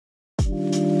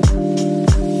Welcome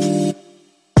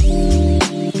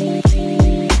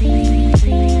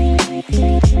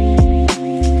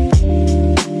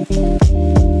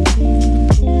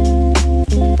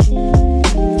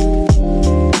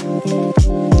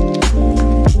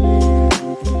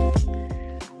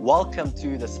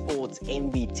to the Sports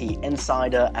MBT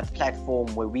Insider, a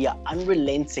platform where we are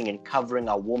unrelenting in covering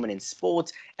our women in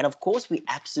sport. And of course, we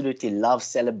absolutely love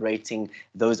celebrating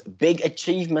those big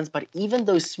achievements, but even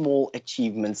those small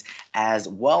achievements as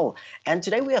well. And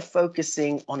today we are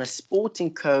focusing on a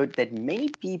sporting code that many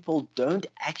people don't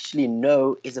actually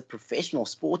know is a professional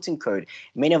sporting code.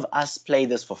 Many of us play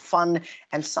this for fun,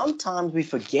 and sometimes we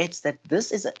forget that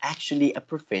this is actually a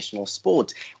professional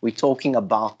sport. We're talking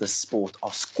about the sport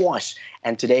of squash,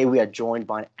 and today we are joined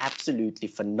by an absolutely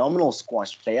phenomenal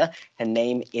squash player. Her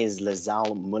name is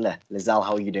Lizelle Muller. Lizelle,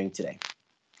 how are you doing today?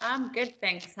 I'm good,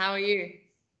 thanks. How are you?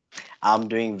 I'm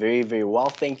doing very, very well.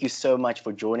 Thank you so much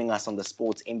for joining us on the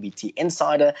Sports MBT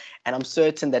Insider. And I'm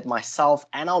certain that myself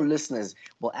and our listeners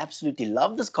will absolutely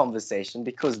love this conversation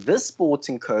because this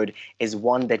sporting code is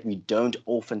one that we don't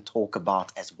often talk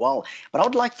about as well. But I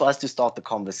would like for us to start the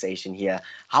conversation here.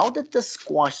 How did the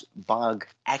squash bug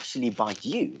actually bite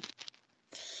you?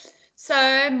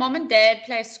 So mom and dad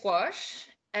play squash.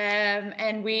 And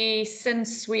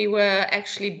since we were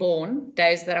actually born,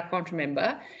 days that I can't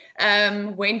remember,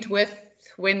 went with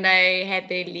when they had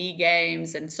their league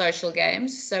games and social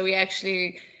games. So we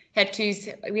actually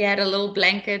we had a little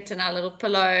blanket and our little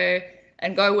pillow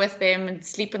and go with them and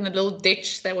sleep in the little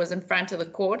ditch that was in front of the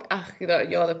court.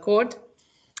 The court.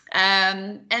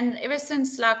 And ever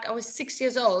since like I was 6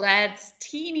 years old, I had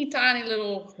teeny tiny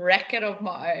little racket of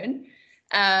my own.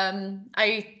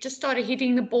 I just started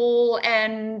hitting the ball,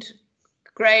 and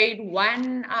grade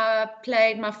 1, I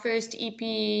played my first EP,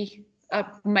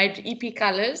 made EP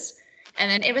colors.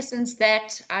 And then ever since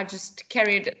that, I just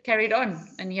carried on.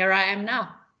 And here I am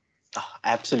now. Oh,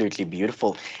 absolutely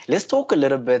beautiful. Let's talk a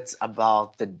little bit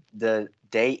about the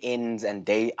day ins and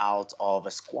day out of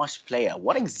a squash player.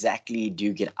 What exactly do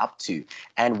you get up to?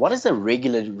 And what does a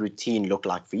regular routine look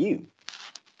like for you?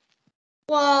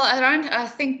 Well, I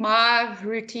think my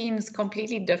routine is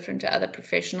completely different to other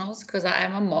professionals because I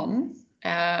am a mom.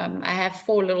 I have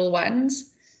 4 little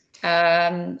ones.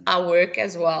 I work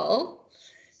as well.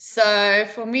 So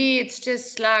for me, it's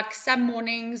just like some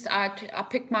mornings, I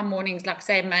pick my mornings, like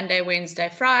say Monday, Wednesday,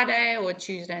 Friday, or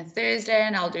Tuesday and Thursday,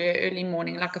 and I'll do an early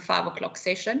morning, like a 5 o'clock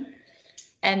session.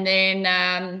 And then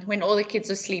when all the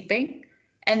kids are sleeping.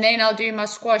 And then I'll do my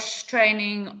squash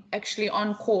training actually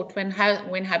on court when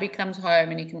hubby comes home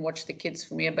and he can watch the kids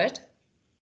for me a bit.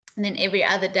 And then every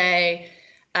other day,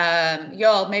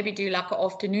 I'll maybe do like an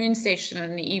afternoon session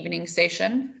and an evening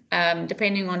session,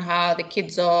 depending on how the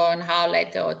kids are and how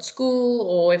late they're at school,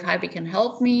 or if hubby can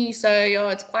help me. So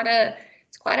it's quite a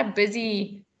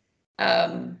busy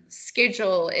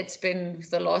schedule. It's been for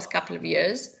the last couple of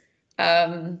years.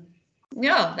 That's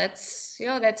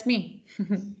me.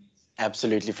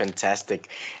 Absolutely fantastic.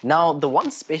 Now, the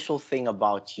one special thing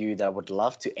about you that I would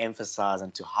love to emphasize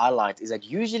and to highlight is that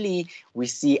usually we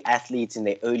see athletes in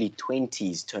their early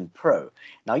 20s turn pro.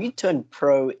 Now, you turned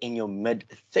pro in your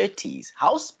mid-30s.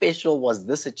 How special was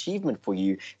this achievement for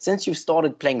you since you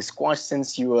started playing squash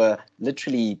since you were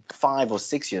literally 5 or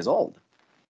 6 years old?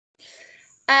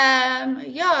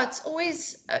 It's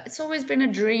always been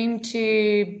a dream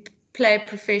to play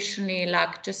professionally,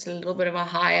 like just a little bit of a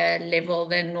higher level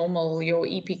than normal, your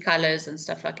EP colors and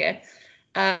stuff like that.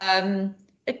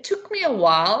 It took me a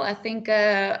while. I think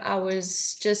I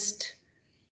was just,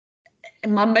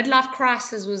 my midlife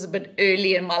crisis was a bit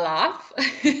early in my life.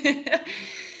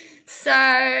 So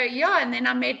and then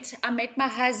I met my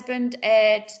husband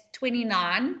at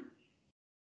 29,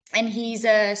 and he's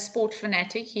a sport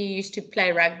fanatic. He used to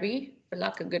play rugby,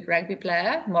 like a good rugby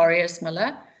player, Marius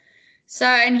Miller. So,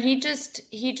 and he just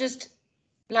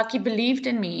like he believed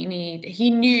in me, and he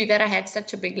knew that I had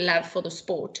such a big love for the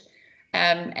sport.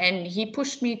 And he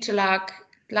pushed me to like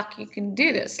you can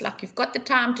do this, like you've got the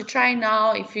time to train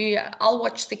now. I'll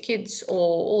watch the kids or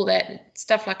all that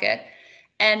stuff like that.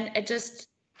 And I just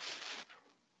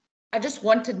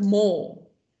wanted more.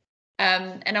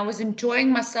 And I was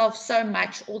enjoying myself so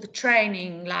much, all the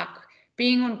training, like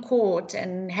being on court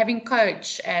and having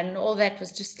coach and all that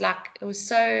was just like, it was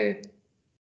so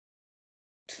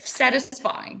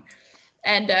satisfying.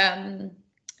 And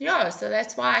so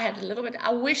that's why I had a little bit,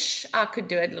 I wish I could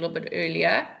do it a little bit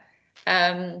earlier,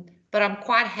 but I'm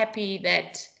quite happy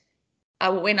that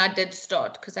when I did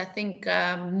start, because I think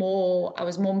I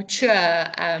was more mature.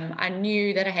 I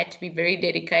knew that I had to be very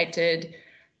dedicated,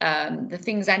 the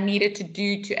things I needed to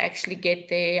do to actually get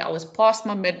there. I was past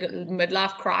my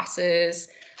midlife crisis.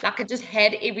 Like I just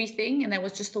had everything, and that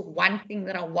was just the one thing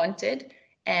that I wanted,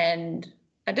 and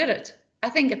I did it. I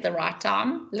think at the right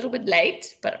time, a little bit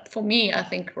late, but for me, I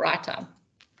think right time.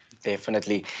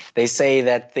 Definitely. They say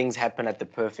that things happen at the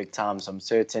perfect time, so I'm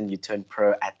certain you turned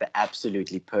pro at the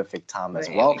absolutely perfect time as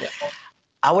well.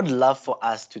 I would love for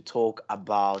us to talk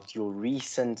about your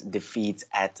recent defeats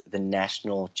at the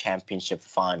national championship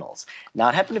finals. Now,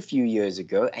 it happened a few years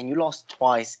ago, and you lost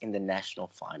twice in the national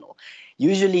final.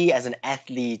 Usually, as an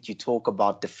athlete, you talk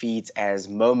about defeats as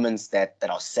moments that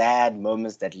are sad,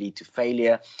 moments that lead to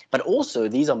failure, but also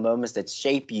these are moments that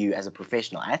shape you as a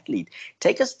professional athlete.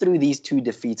 Take us through these two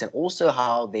defeats and also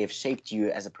how they've shaped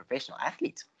you as a professional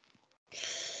athlete.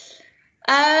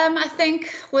 I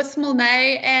think with Milne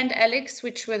and Alex,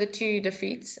 which were the two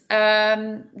defeats,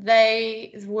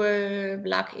 they were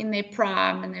like in their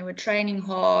prime and they were training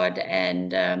hard,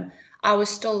 and I was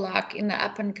still like in the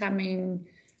up and coming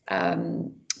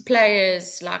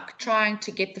players, like trying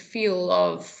to get the feel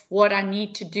of what I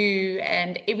need to do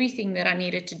and everything that I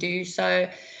needed to do. So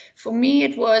for me,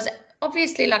 it was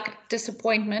obviously like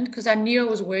disappointment because I knew I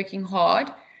was working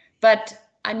hard, but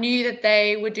I knew that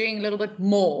they were doing a little bit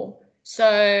more.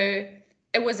 So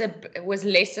it was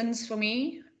lessons for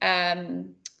me,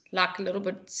 like a little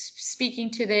bit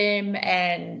speaking to them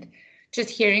and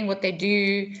just hearing what they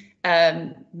do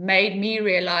made me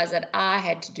realize that I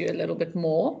had to do a little bit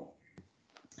more.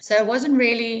 So it wasn't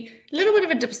really a little bit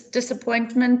of a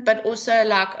disappointment, but also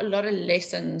like a lot of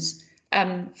lessons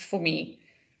for me.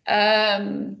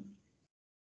 Yeah,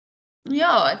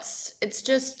 it's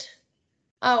just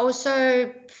I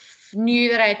also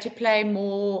knew that I had to play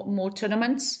more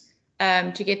tournaments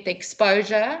to get the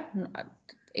exposure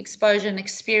and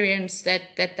experience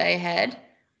that they had.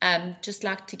 Just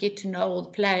like to get to know all the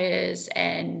players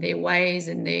and their ways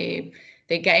and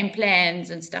their game plans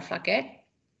and stuff like that.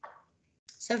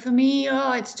 So for me,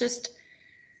 it's just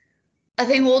I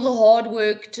think all the hard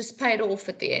work just paid off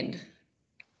at the end.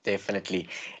 Definitely.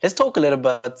 Let's talk a little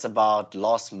bit about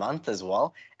last month as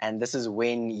well. And this is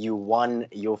when you won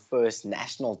your first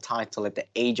national title at the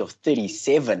age of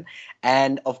 37.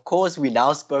 And of course, we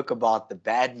now spoke about the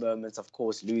bad moments, of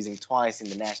course, losing twice in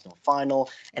the national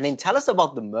final. And then tell us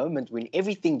about the moment when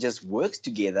everything just works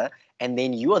together and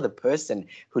then you are the person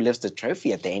who lifts the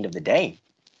trophy at the end of the day.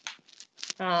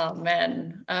 Oh,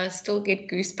 man, I still get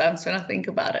goosebumps when I think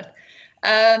about it.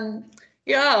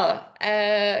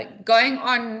 Going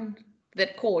on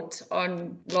that court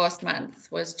on last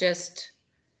month was just,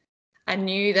 I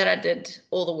knew that I did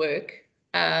all the work.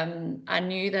 I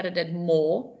knew that I did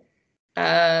more.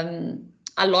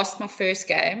 I lost my first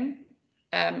game.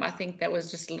 I think that was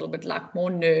just a little bit like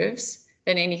more nerves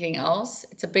than anything else.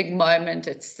 It's a big moment.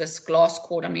 It's this glass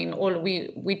court. I mean,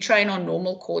 we train on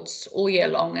normal courts all year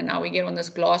long, and now we get on this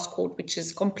glass court, which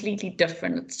is completely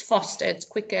different. It's faster, it's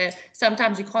quicker.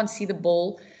 Sometimes you can't see the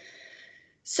ball.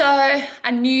 So I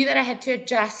knew that I had to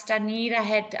adjust. I knew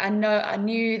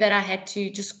that I had to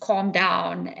just calm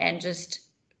down and just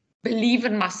believe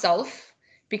in myself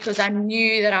because I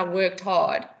knew that I worked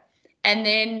hard. And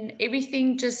then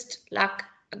everything just like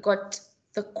got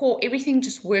the court, everything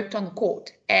just worked on the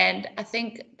court. And I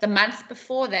think the month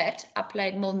before that, I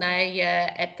played Milne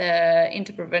at the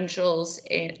Interprovincials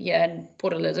here in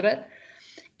Port Elizabeth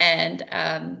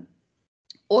and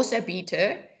also beat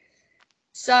her.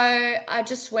 So I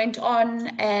just went on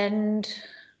and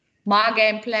my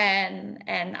game plan,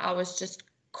 and I was just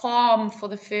calm for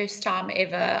the first time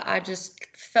ever. I just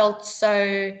felt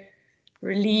so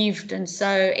relieved and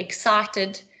so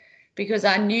excited because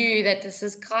I knew that this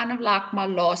is kind of like my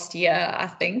last year, I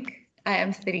think. I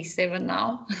am 37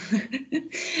 now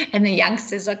and the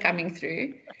youngsters are coming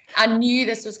through. I knew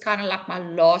this was kind of like my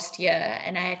last year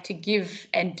and I had to give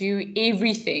and do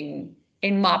everything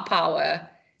in my power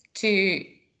to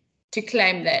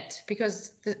claim that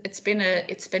because it's been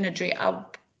a dream.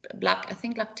 I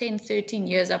think like 10, 13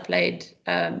 years I played,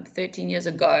 13 years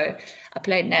ago, I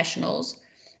played nationals,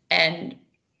 and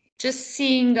just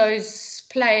seeing those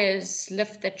players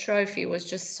lift the trophy was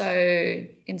just so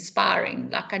inspiring.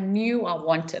 Like I knew I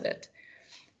wanted it.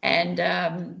 And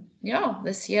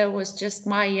this year was just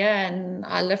my year and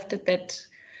I lifted that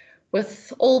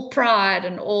with all pride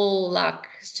and all luck.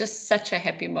 It's just such a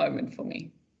happy moment for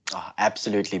me. Oh,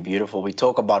 absolutely beautiful. We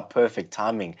talk about perfect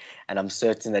timing, and I'm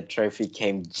certain that trophy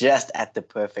came just at the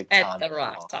perfect time. At the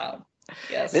right time.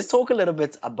 Yes. Let's talk a little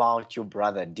bit about your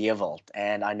brother, Dewald.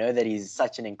 And I know that he's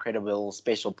such an incredible,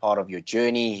 special part of your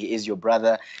journey. He is your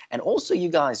brother. And also you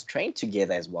guys train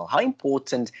together as well. How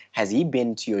important has he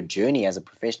been to your journey as a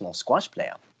professional squash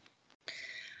player?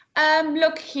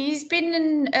 Look, he's been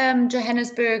in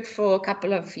Johannesburg for a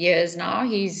couple of years now.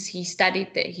 He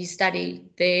studied there. He studied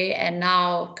there, and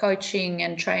now coaching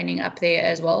and training up there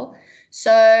as well.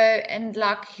 So, and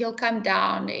like he'll come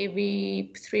down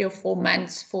every 3 or 4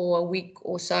 months for a week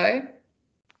or so.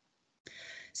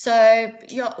 So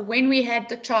yeah, when we had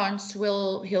the chance,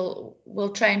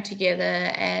 we'll train together,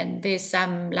 and there's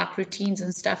some like routines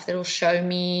and stuff that he'll show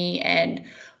me, and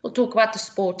we'll talk about the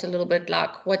sport a little bit,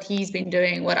 like what he's been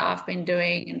doing, what I've been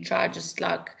doing, and try just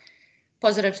like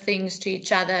positive things to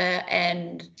each other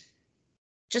and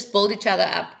just build each other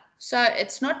up. So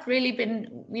it's not really been,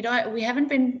 we haven't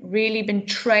been really been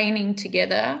training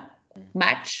together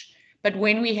much, but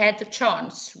when we had the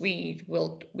chance, we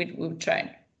would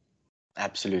train.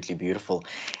 Absolutely beautiful.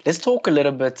 Let's talk a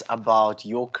little bit about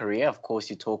your career. Of course,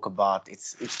 you talk about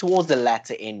it's towards the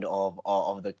latter end of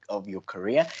your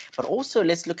career, but also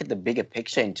let's look at the bigger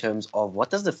picture in terms of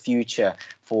what does the future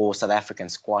for South African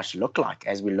squash look like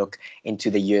as we look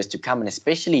into the years to come, and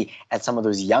especially at some of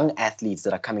those young athletes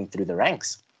that are coming through the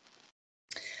ranks.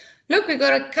 Look, we've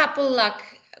got a couple, like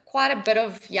quite a bit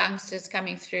of youngsters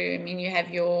coming through. I mean, you have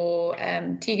your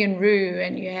Tegan Rue,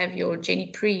 and you have your Jenny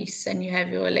Priest, and you have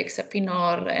your Alexa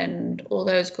Pinar, and all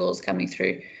those girls coming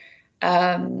through.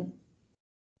 I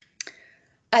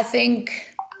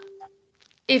think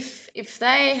if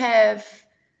they have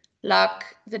like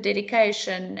the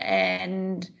dedication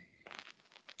and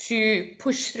to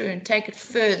push through and take it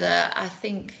further, I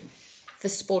think the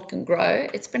sport can grow.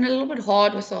 It's been a little bit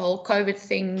hard with the whole COVID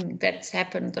thing that's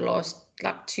happened the last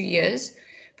like 2 years,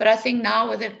 but I think now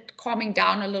with it calming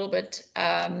down a little bit,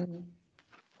 I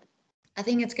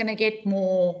think it's going to get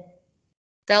more.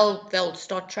 They'll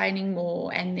start training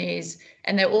more, and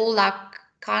they're all like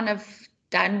kind of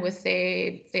done with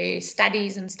their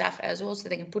studies and stuff as well, so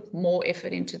they can put more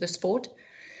effort into the sport.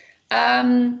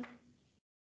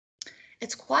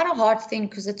 It's quite a hard thing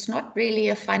because it's not really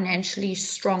a financially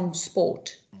strong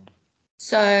sport.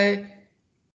 So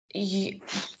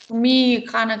for me, you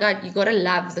kind of got to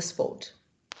love the sport,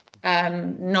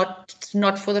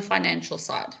 not for the financial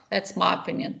side. That's my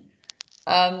opinion.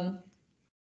 So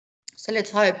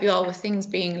let's hope, with things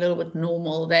being a little bit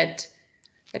normal, that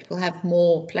we'll have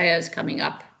more players coming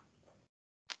up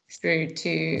through to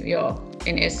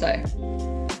in SA.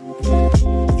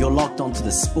 You're locked onto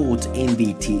the Sport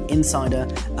MVT Insider,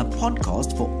 a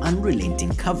podcast for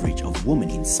unrelenting coverage of women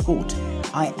in sport.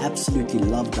 I absolutely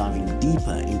love diving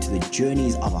deeper into the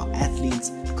journeys of our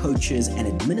athletes, coaches, and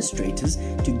administrators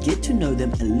to get to know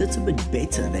them a little bit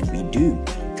better than we do.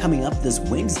 Coming up this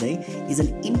Wednesday is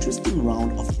an interesting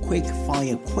round of quick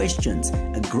fire questions,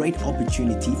 a great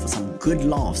opportunity for some good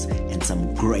laughs and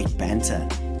some great banter.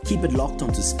 Keep it locked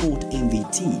onto Sport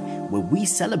MVT, where we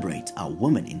celebrate our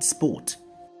women in sport.